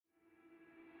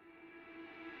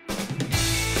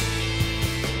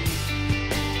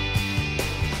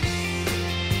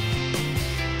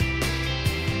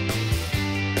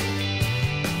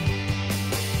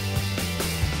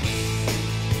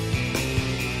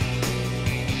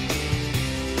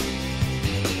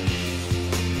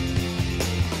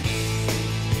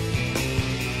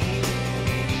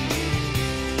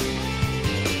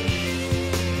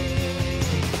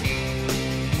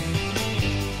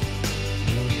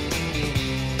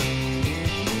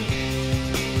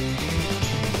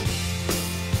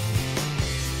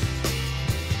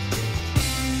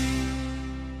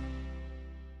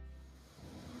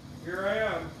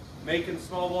making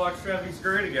small block Chevys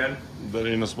great again. That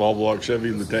ain't a small block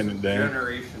Chevy, Lieutenant Dan.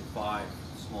 Generation 5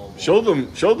 small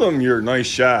block. Show them your nice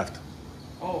shaft.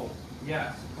 Oh,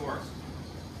 yes, of course.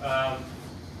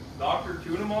 Dr.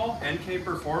 Tunamal, NK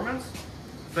Performance,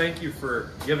 thank you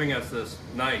for giving us this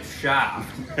nice shaft.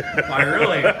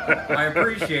 I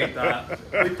appreciate that.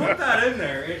 We put that in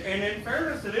there, and in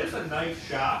fairness, it is a nice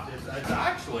shaft. It's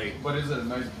actually... But is it a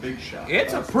nice big shaft?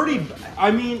 It's a pretty...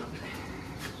 I mean,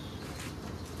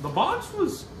 the box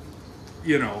was,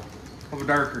 you know, of a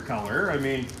darker color. I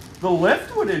mean, the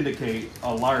lift would indicate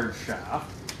a large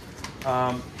shaft.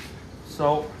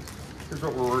 So, here's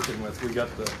what we're working with. We got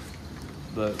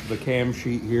the cam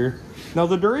sheet here. Now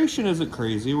the duration isn't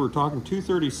crazy. We're talking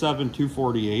 237,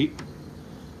 248,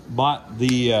 but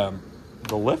the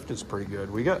lift is pretty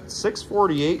good. We got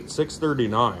 648,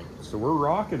 639. So we're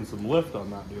rocking some lift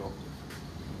on that deal.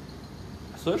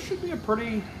 So this should be a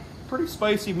pretty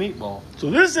spicy meatball. So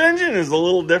this engine is a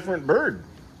little different bird.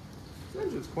 This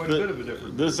engine's quite a bit of a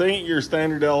different. This ain't your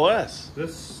standard LS.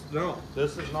 This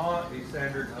is not a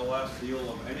standard LS deal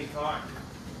of any kind.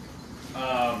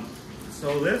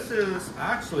 So this is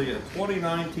actually a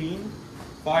 2019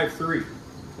 5.3.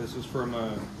 This is from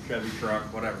a Chevy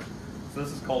truck, whatever. So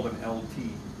this is called an LT.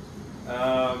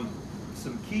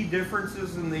 Some key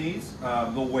differences in these,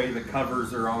 the way the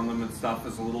covers are on them and stuff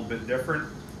is a little bit different.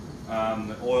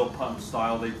 The oil pump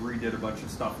style, they've redid a bunch of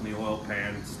stuff in the oil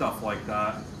pan, stuff like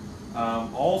that.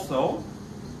 Also,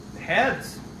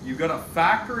 heads, you got a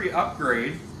factory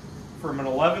upgrade from an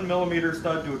 11 millimeter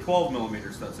stud to a 12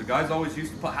 millimeter stud. So guys always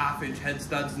used to put 1/2 inch head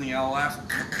studs in the LS,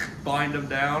 bind them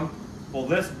down. Well,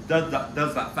 this does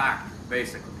that factory,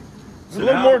 basically. There's a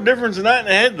little more difference in that in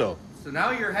the head, though. So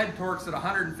now your head torque's at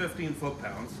 115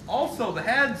 foot-pounds. Also, the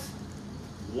head's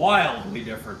wildly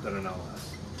different than an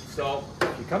LS. So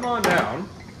if you come on down,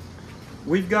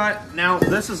 we've got, now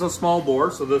this is a small bore,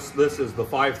 so this is the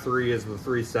 5.3 is the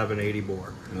 3.780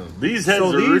 bore. No, these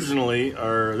heads originally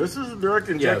are, this is a direct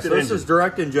injected engine. This is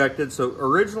direct injected. So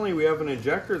originally we have an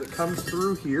injector that comes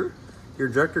through here. Your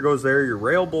injector goes there, your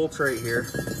rail bolts right here,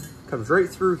 comes right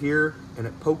through here, and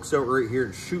it pokes out right here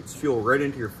and shoots fuel right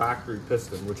into your factory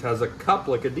piston, which has a cup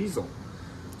like a diesel.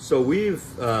 So we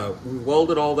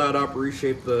welded all that up,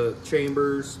 reshaped the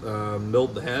chambers,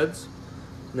 milled the heads.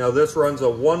 Now this runs a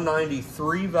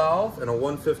 193 valve and a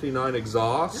 159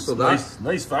 exhaust. So that's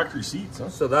nice factory seats, huh?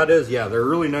 So that is, yeah, they're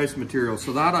really nice material.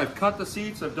 So that, I've cut the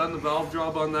seats, I've done the valve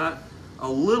job on that. A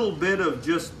little bit of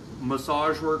just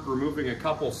massage work, removing a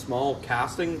couple small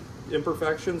casting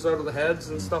imperfections out of the heads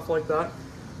and stuff like that.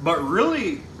 But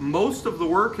really, most of the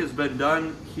work has been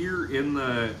done here in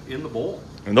the bowl.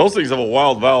 And those things have a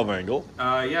wild valve angle.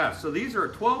 Yeah, so these are a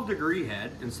 12-degree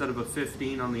head instead of a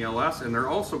 15 on the LS, and they're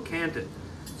also canted.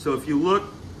 So if you look,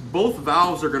 both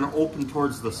valves are going to open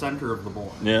towards the center of the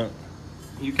bore. Yeah.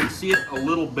 You can see it a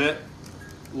little bit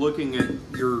looking at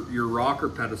your rocker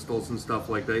pedestals and stuff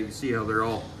like that. You see how they're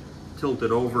all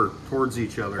tilted over towards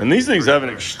each other. And these things have an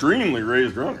extremely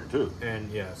raised runner, too.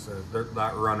 And yes,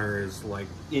 that runner is like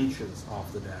inches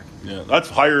off the deck. Yeah, that's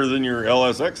higher than your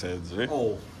LSX heads, eh?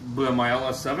 Oh, but my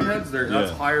LS7 heads,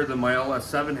 that's higher than my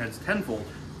LS7 heads tenfold.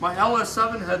 My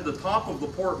LS7 head, the top of the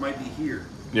port might be here.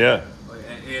 Yeah.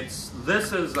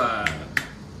 This is a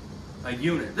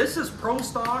unit. This is pro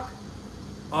stock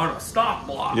on a stock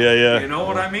block. Yeah, yeah. You know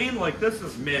what I mean? Like, this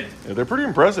is mid. Yeah, they're pretty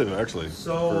impressive, actually.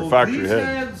 So for a factory these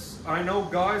head. heads, I know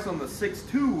guys on the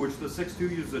 6.2, which the 6.2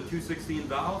 uses a 216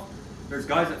 valve. There's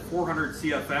guys at 400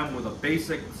 CFM with a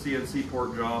basic CNC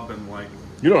port job and like.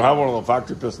 You don't have one of the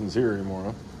factory pistons here anymore,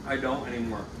 huh? I don't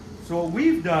anymore. So what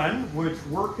we've done, which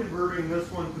we're converting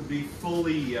this one to be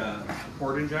fully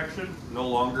port injection, no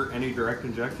longer any direct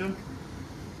injection.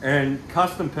 And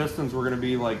custom pistons were going to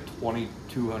be like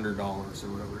 $2,200 or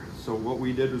whatever. So what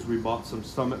we did was we bought some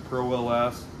Summit Pro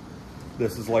LS.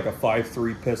 This is like a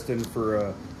 5.3 piston for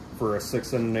a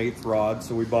 6 1/8 rod.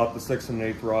 So we bought the 6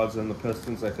 1/8 rods and the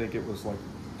pistons. I think it was like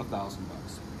 $1,000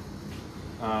 bucks.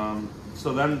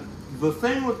 So then the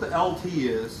thing with the LT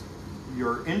is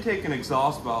your intake and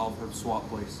exhaust valve have swapped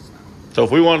places now. So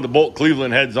if we wanted to bolt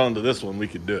Cleveland heads onto this one, we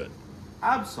could do it.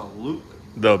 Absolutely.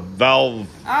 The valve,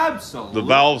 Absolutely. the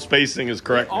valve spacing is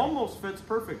correct. It almost fits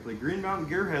perfectly. Green Mountain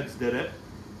Gearheads did it,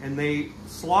 and they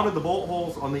slotted the bolt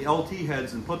holes on the LT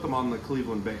heads and put them on the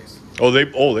Cleveland base. Oh, they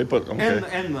put, okay.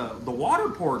 And the water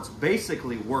ports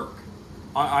basically work.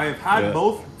 I have had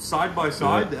both side by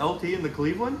side, the LT and the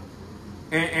Cleveland,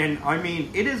 and I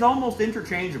mean, it is almost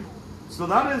interchangeable. So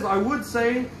that is, I would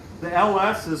say, the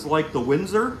LS is like the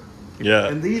Windsor. Yeah.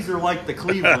 And these are like the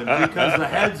Cleveland because the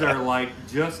heads are like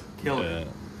just killing it.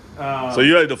 So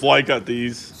you had to fly cut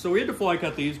these. So we had to fly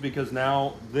cut these because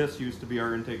now this used to be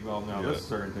our intake valve. Now this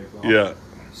is our intake valve. Yeah.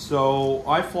 So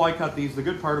I fly cut these. The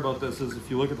good part about this is if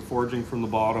you look at the forging from the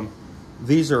bottom,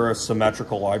 these are a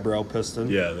symmetrical eyebrow piston.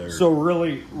 Yeah, they're... So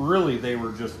really they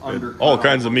were just undercut all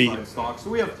kinds of meat. Stock. So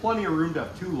we have plenty of room to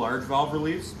have 2 large valve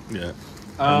reliefs. Yeah.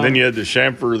 And then you had to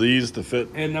chamfer these to fit.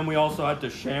 And then we also had to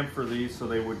chamfer these so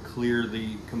they would clear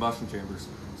the combustion chambers.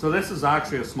 So this is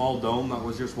actually a small dome. That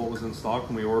was just what was in stock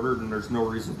when we ordered, and there's no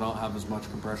reason to not have as much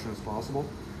compression as possible.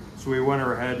 So we went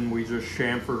ahead and we just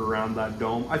chamfered around that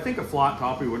dome. I think a flat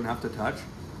top we wouldn't have to touch,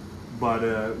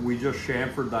 but we just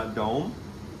chamfered that dome.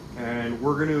 And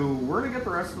we're gonna get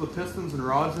the rest of the pistons and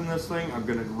rods in this thing. I'm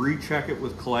gonna recheck it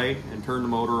with clay and turn the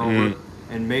motor over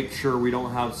and make sure we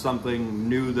don't have something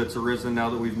new that's arisen now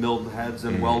that we've milled the heads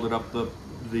and welded up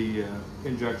the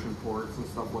injection ports and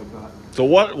stuff like that. So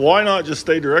why not just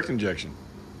stay direct injection?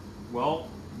 Well,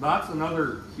 that's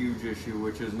another huge issue,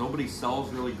 which is nobody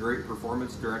sells really great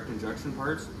performance direct injection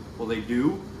parts. Well, they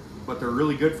do, but they're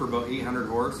really good for about 800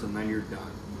 horse, and then you're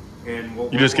done. And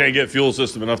you just can't get fuel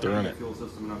system enough to run it. Fuel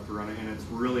system enough to run it, and it's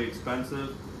really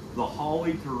expensive. The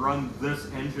Holly to run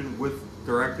this engine with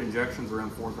direct injections around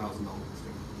 $4,000,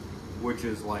 which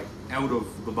is like out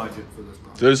of the budget for this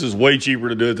product. So this is way cheaper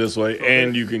to do it this way, so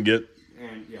and you can get...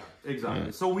 And yeah,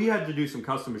 exactly. So we had to do some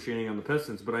custom machining on the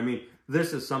pistons, but I mean,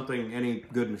 this is something any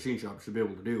good machine shop should be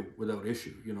able to do without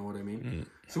issue. You know what I mean?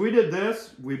 So we did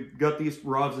this. We got these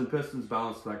rods and pistons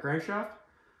balanced to that crankshaft.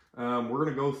 We're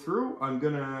gonna go through.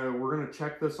 We're gonna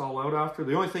check this all out after.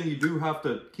 The only thing you do have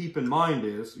to keep in mind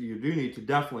is you do need to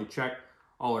definitely check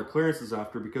all our clearances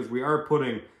after, because we are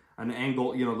putting an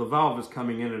angle. You know, the valve is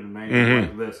coming in at an angle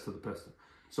like this to the piston.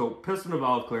 So piston to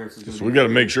valve clearance is. So we got to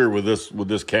make sure with this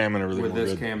cam and everything. With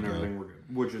this cam and everything, we're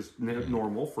good, which is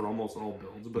normal for almost all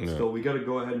builds. But still, we got to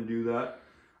go ahead and do that.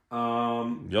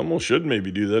 You almost should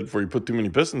maybe do that before you put too many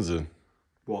pistons in.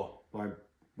 Well,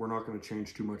 we're not going to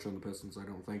change too much on the pistons, I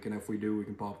don't think. And if we do, we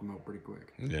can pop them out pretty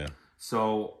quick. Yeah.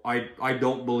 So I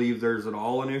don't believe there's at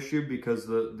all an issue, because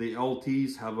the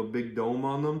LTs have a big dome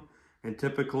on them, and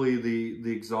typically the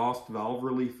exhaust valve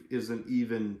relief isn't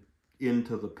even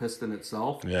into the piston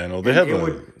itself. Yeah, no, they have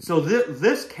so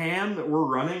this cam that we're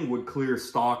running would clear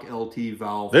stock LT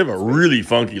valve. They have a really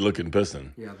funky looking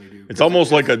piston. Yeah, they do. It's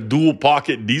almost like a dual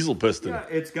pocket diesel piston. Yeah,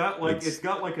 it's got like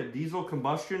a diesel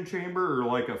combustion chamber, or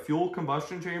like a fuel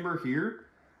combustion chamber here,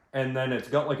 and then it's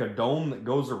got like a dome that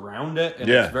goes around it, and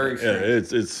it's very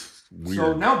strange. Yeah, it's weird.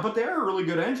 So now, but they're a really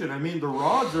good engine. I mean, the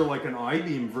rods are like an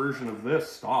I-beam version of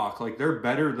this stock. Like, they're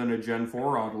better than a Gen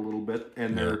 4 rod a little bit,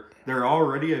 and they're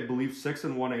already, I believe, 6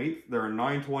 1/8. They're a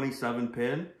 927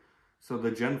 pin. So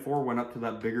the Gen 4 went up to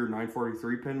that bigger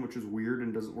 943 pin, which is weird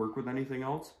and doesn't work with anything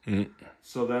else.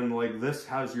 So then, like, this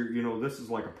has your, this is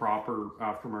like a proper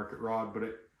aftermarket rod, but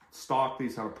stock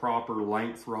these have a proper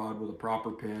length rod with a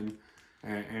proper pin,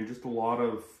 and just a lot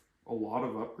of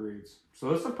upgrades.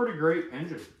 So this is a pretty great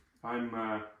engine.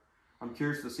 I'm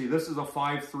curious to see. This is a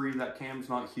 5.3. That cam's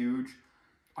not huge.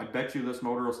 I bet you this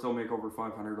motor will still make over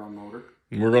 500 on motor.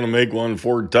 We're going to make one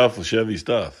Ford Tough with Chevy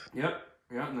stuff. Yep.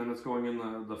 Yeah, and then it's going in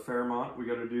the Fairmont. We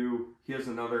got to do, he has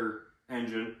another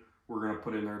engine we're going to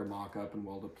put in there to mock up and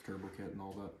weld up the turbo kit and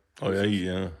all that. Oh,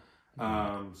 yeah.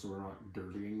 So we're not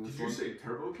dirtying this one. Did you say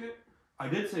turbo kit? I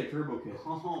did say turbo kit.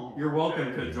 Oh, you're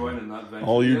welcome to join in that venture.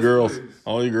 All you girls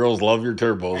love your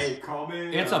turbos. Hey, call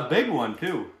me. It's a big one,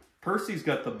 too. Percy's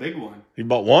got the big one. He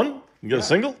bought one? You got a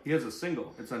single? He has a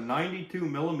single. It's a 92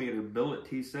 millimeter billet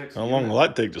T6. How long will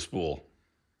that take to spool?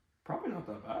 Probably not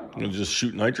that bad. You just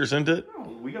shoot nitrous into it?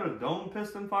 No, we got a dome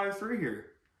piston 5.3 here.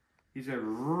 He's got and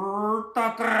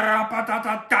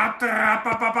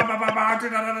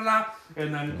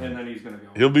then he's gonna go.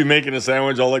 He'll be making a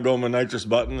sandwich. I'll let go of my nitrous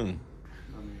button and.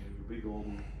 I mean, it'll be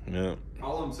golden. Yeah.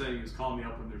 All I'm saying is call me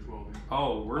up when there's welding.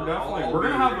 Oh, we're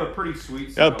gonna have a pretty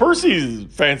sweet. Yeah, Percy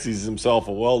fancies himself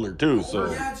a welder too.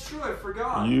 So yeah, it's true. I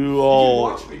forgot. You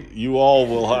all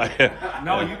will.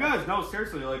 No, you guys. No,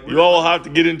 seriously. Like, you all will have to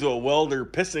get into a welder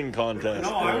pissing contest.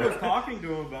 No, I was talking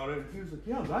to him about it, and he was like,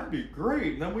 "Yeah, that'd be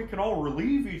great. And then we can all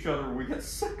relieve each other when we get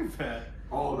sick of it."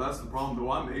 Oh, that's the problem. Though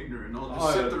I'm ignorant. I'll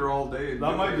just sit there all day.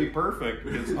 That might be perfect,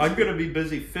 because I'm going to be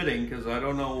busy fitting, because I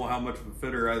don't know how much of a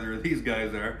fitter either of these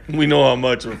guys are. We know how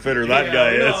much of a fitter that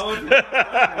guy is.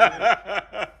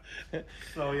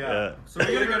 So yeah, so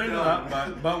we got to get into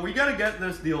that, but we got to get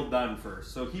this deal done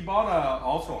first. So he bought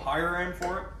also high ram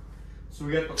for it. So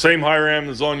we got the same high ram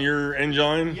that's on your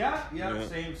engine. Yeah,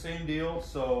 same deal.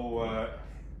 So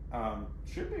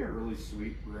should be a really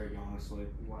sweet rig, honestly.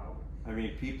 Wow. I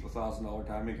mean, peep the $1,000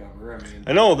 timing cover. I mean,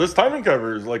 I know this timing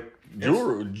cover is like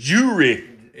jewelry.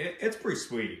 it's pretty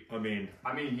sweet. I mean,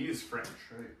 he is French,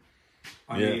 right?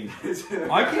 I mean,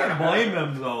 I can't blame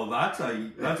him though. That's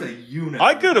a unit.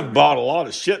 I could have bought a lot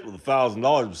of shit with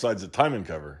 $1,000 besides the timing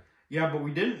cover. Yeah, but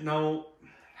we didn't know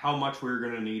how much we were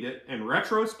going to need it. In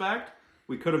retrospect,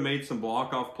 we could have made some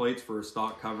block-off plates for a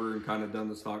stock cover and kind of done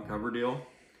the stock cover deal.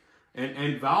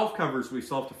 And valve covers we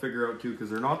still have to figure out too, because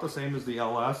they're not the same as the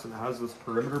LS, and it has this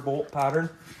perimeter bolt pattern.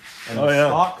 And the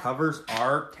stock covers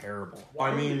are terrible.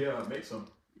 Why make some?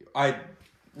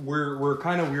 We were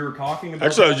talking about.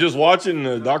 Actually, I was just watching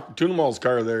Dr. Tunemal's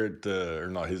car there at, or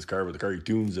not his car, but the car he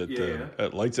tunes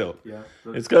at Lights Out. Yeah,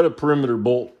 it's got a perimeter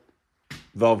bolt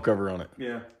valve cover on it.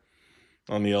 Yeah,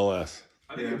 on the LS.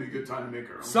 I think it'd be a good time to make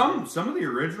our own. Some of the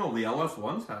original, the LS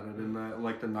ones had it in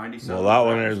the 97. Well, that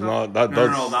one is not. No,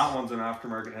 that one's an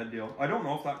aftermarket head deal. I don't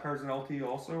know if that car's an LT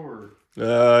also or.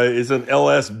 It's an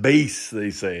LS base,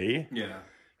 they say. Yeah.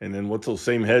 And then what's those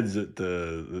same heads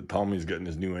that Tommy's got in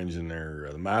his new engine there,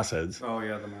 the mass heads. Oh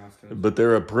yeah, the mass heads. But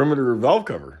they're a perimeter valve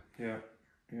cover. Yeah,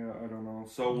 I don't know.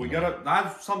 So we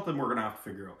that's something we're gonna have to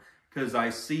figure out. Because I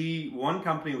see one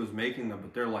company was making them,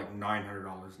 but they're like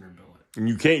 $900 in their billet. And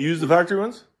you can't use the factory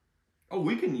ones? Oh,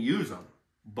 we can use them,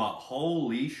 but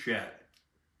holy shit,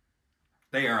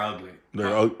 they are ugly.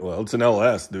 Well, it's an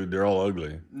LS, dude. They're all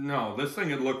ugly. No, this thing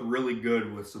would look really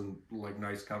good with some like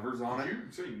nice covers on it. Did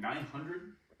you say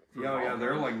 900? Yeah,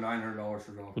 they're like $900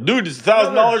 for golf. Well, dude, it's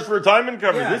 $1,000 for a timing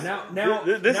cover. Yeah,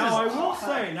 I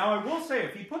will say,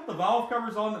 if you put the valve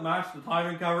covers on that match the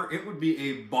timing cover, it would be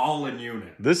a ballin'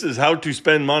 unit. This is how to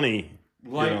spend money.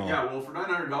 Yeah, well, for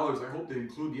 $900, I hope they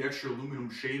include the extra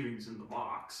aluminum shavings in the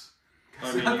box.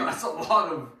 I mean, that's a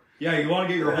lot of. Yeah, you want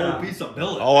to get your whole piece of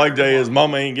billet. All I can tell you is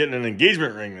Mama ain't getting an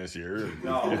engagement ring this year.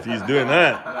 If he's doing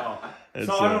that. No.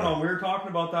 So I don't know. We were talking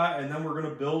about that, and then we're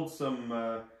gonna build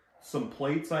some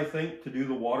plates, I think, to do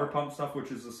the water pump stuff,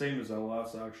 which is the same as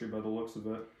LS, actually, by the looks of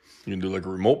it. You can do like a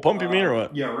remote pump, you mean, or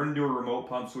what? Yeah, we're going to do a remote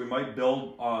pump, so we might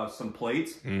build some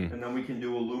plates, and then we can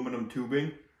do aluminum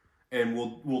tubing, and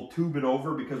we'll tube it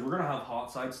over, because we're going to have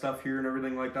hot side stuff here and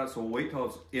everything like that, so we'll wait till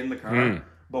it's in the car,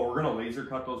 but we're going to laser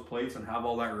cut those plates and have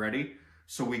all that ready,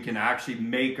 so we can actually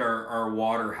make our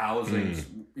water housings,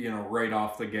 right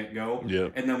off the get-go.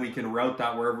 Yep. And then we can route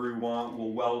that wherever we want.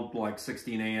 We'll weld like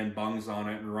 16 AN bungs on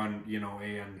it and run,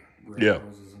 AN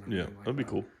hoses and everything like that'd be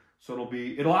cool. So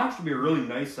it'll actually be a really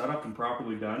nice setup and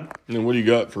properly done. And then what do you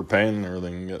got for pan and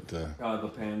everything? You got the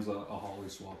pan's a Holly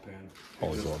swap pan.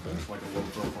 It's like a low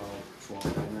profile swap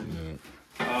pan.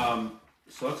 Yeah.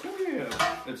 So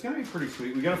it's gonna be pretty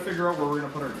sweet. We gotta figure out where we're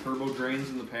gonna put our turbo drains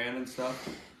in the pan and stuff.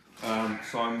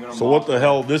 So what the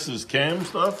hell? This is cam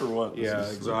stuff or what? Yeah,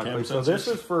 exactly. So this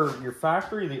is for your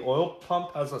factory. The oil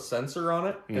pump has a sensor on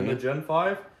it in the Gen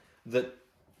 5 that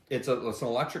it's an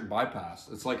electric bypass.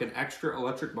 It's like an extra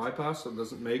electric bypass that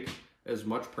doesn't make as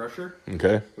much pressure.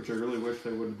 Okay. Which I really wish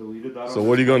they would have deleted that. So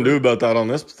what are you going to do about that on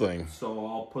this thing? So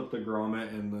I'll put the grommet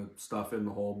and the stuff in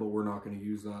the hole, but we're not going to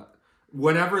use that.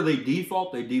 Whenever they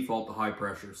default to high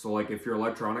pressure. So like if your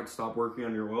electronics stop working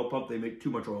on your oil pump, they make too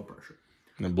much oil pressure.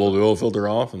 And blow the oil filter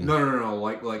off? And... No.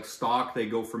 Like stock, they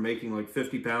go from making like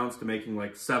 50 pounds to making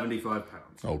like 75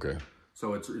 pounds. Okay.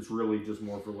 So it's really just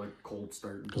more for like cold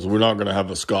start. Because we're not going to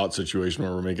have a Scott situation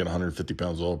where we're making 150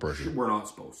 pounds of oil pressure. We're not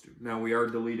supposed to. Now we are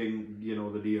deleting, the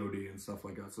DOD and stuff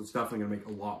like that. So it's definitely going to make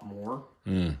a lot more.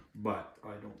 But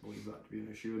I don't believe that to be an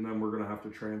issue. And then we're going to have to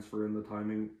transfer in the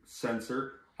timing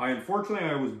sensor. Unfortunately,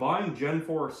 I was buying Gen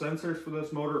 4 sensors for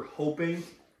this motor, hoping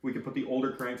we could put the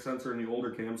older crank sensor and the older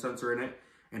cam sensor in it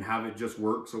and have it just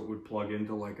work so it would plug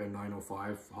into like a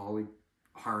 905 Holley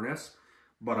harness.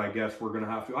 But I guess we're going to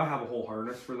have to, I have a whole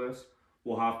harness for this.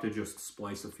 We'll have to just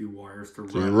splice a few wires to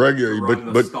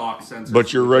run the stock sensor.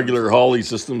 But your regular Holley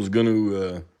system is going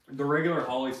to... The regular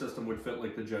Holley system would fit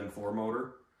like the Gen 4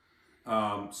 motor.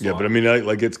 Yeah, but I mean,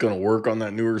 like it's going to work on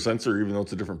that newer sensor, even though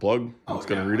it's a different plug. It's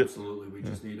going to read absolutely.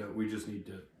 We just need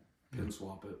to pin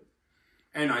swap it.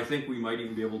 And I think we might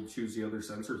even be able to choose the other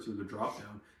sensor through the drop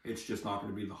down. It's just not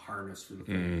going to be the harness for the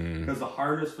thing. Because the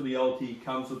harness for the LT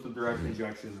comes with the direct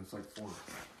injection. It's like $4.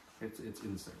 It's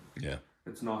insane. Yeah.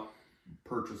 It's not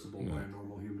purchasable by a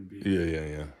normal human being.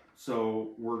 Yeah.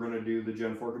 So we're going to do the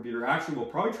Gen 4 computer. Actually, we'll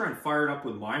probably try and fire it up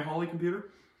with my Holley computer.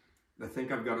 I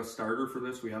think I've got a starter for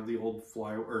this. We have the old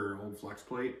flex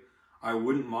plate. I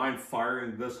wouldn't mind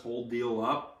firing this whole deal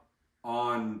up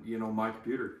on, my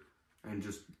computer and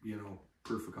just,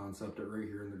 proof of concept it right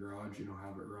here in the garage,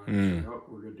 have it run. Oh,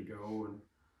 we're good to go,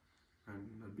 and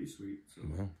that'd be sweet. So.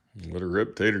 Well, let her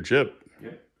rip, tater chip. Yeah.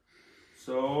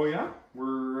 So yeah,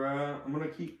 I'm gonna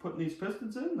keep putting these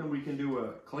pistons in, then we can do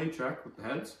a clay check with the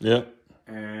heads. Yeah.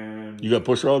 And you got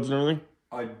push rods and everything?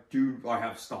 I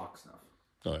have stock stuff.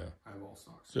 Oh, yeah. I have all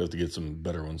stock stuff. So you have to get some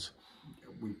better ones.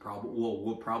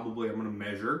 We'll probably, I'm going to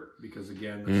measure because,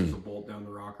 again, this is a bolt down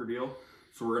the rocker deal.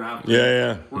 So we're going to have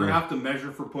to, we're going to have to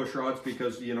measure for push rods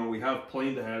because, you know, we have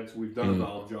planed the heads. We've done a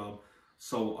valve job.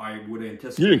 So I would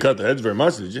anticipate. You didn't cut the heads very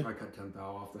much, did you? I cut 10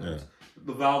 thou off the heads.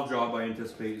 The valve job I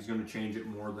anticipate is going to change it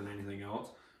more than anything else.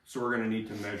 So we're going to need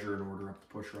to measure and order up the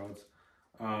push rods.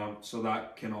 So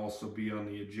that can also be on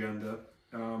the agenda.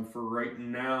 For right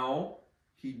now,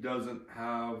 he doesn't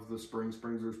have the springs.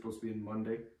 Springs are supposed to be in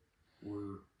Monday.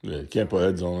 You can't put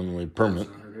heads on anyway, permanent.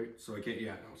 Saturday, so I can't.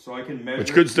 Yeah, no. So I can measure. But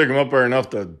you could stick them up there enough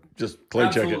to just clay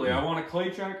check it. Absolutely, I want a clay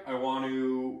check. I want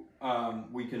to.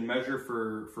 We can measure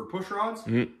for push rods.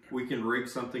 We can rig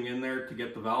something in there to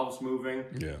get the valves moving.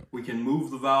 Yeah. We can move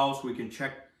the valves. We can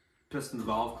check piston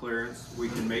valve clearance. We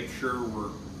can make sure we're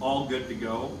all good to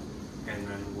go, and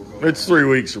then we'll go. It's 3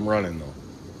 weeks from running though.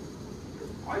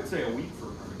 I'd say a week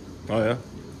from running. Oh yeah.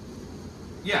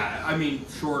 Yeah, I mean,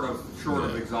 short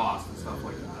of exhaust and stuff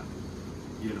like that,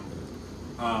 you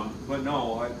know. But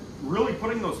no, really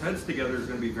putting those heads together is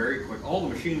going to be very quick. All the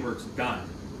machine work's done,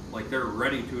 like they're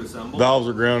ready to assemble. Valves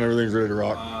are ground, everything's ready to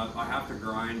rock. I have to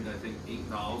grind, I think, 8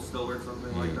 valves still or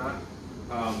something like that.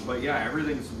 But yeah,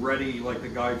 everything's ready. Like the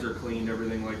guides are cleaned,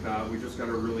 everything like that. We just got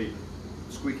to really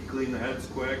squeaky clean the heads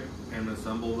quick and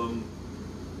assemble them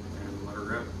and let her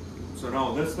rip. So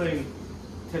no, this thing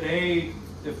today.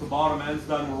 If the bottom end's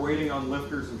done, we're waiting on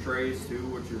lifters and trays too,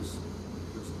 which is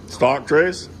just stock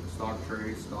trays? Stock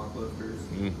trays, stock lifters.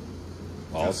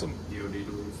 Awesome. DOD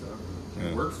delete stuff.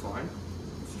 It works fine.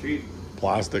 It's cheap.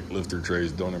 Plastic lifter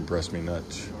trays don't impress me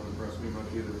much. They don't impress me much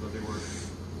either, but they work.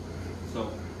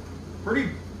 So,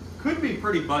 could be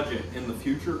pretty budget in the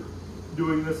future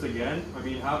doing this again. I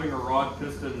mean, having a rod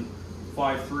piston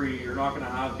 5.3,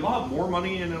 you'll have more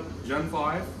money in a Gen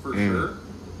 5 for sure,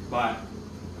 but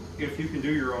if you can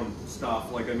do your own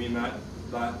stuff, like I mean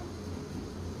that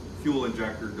fuel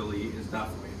injector delete is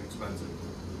definitely inexpensive.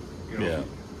 You know,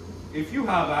 if you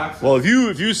have access. Well, if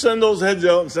you send those heads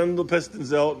out and send the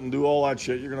pistons out and do all that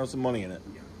shit, you're gonna have some money in it.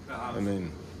 Yeah, I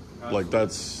mean, like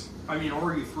that's. I mean,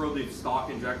 or you throw the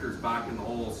stock injectors back in the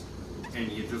holes,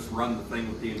 and you just run the thing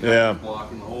with the injector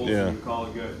block in the holes, and you call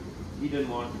it good. He didn't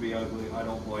want it to be ugly. I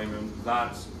don't blame him.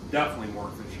 That's definitely more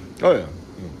efficient. Oh yeah.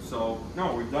 So,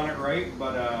 no, we've done it right,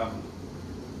 but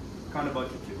kind of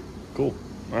budget too. Cool.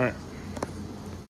 All right.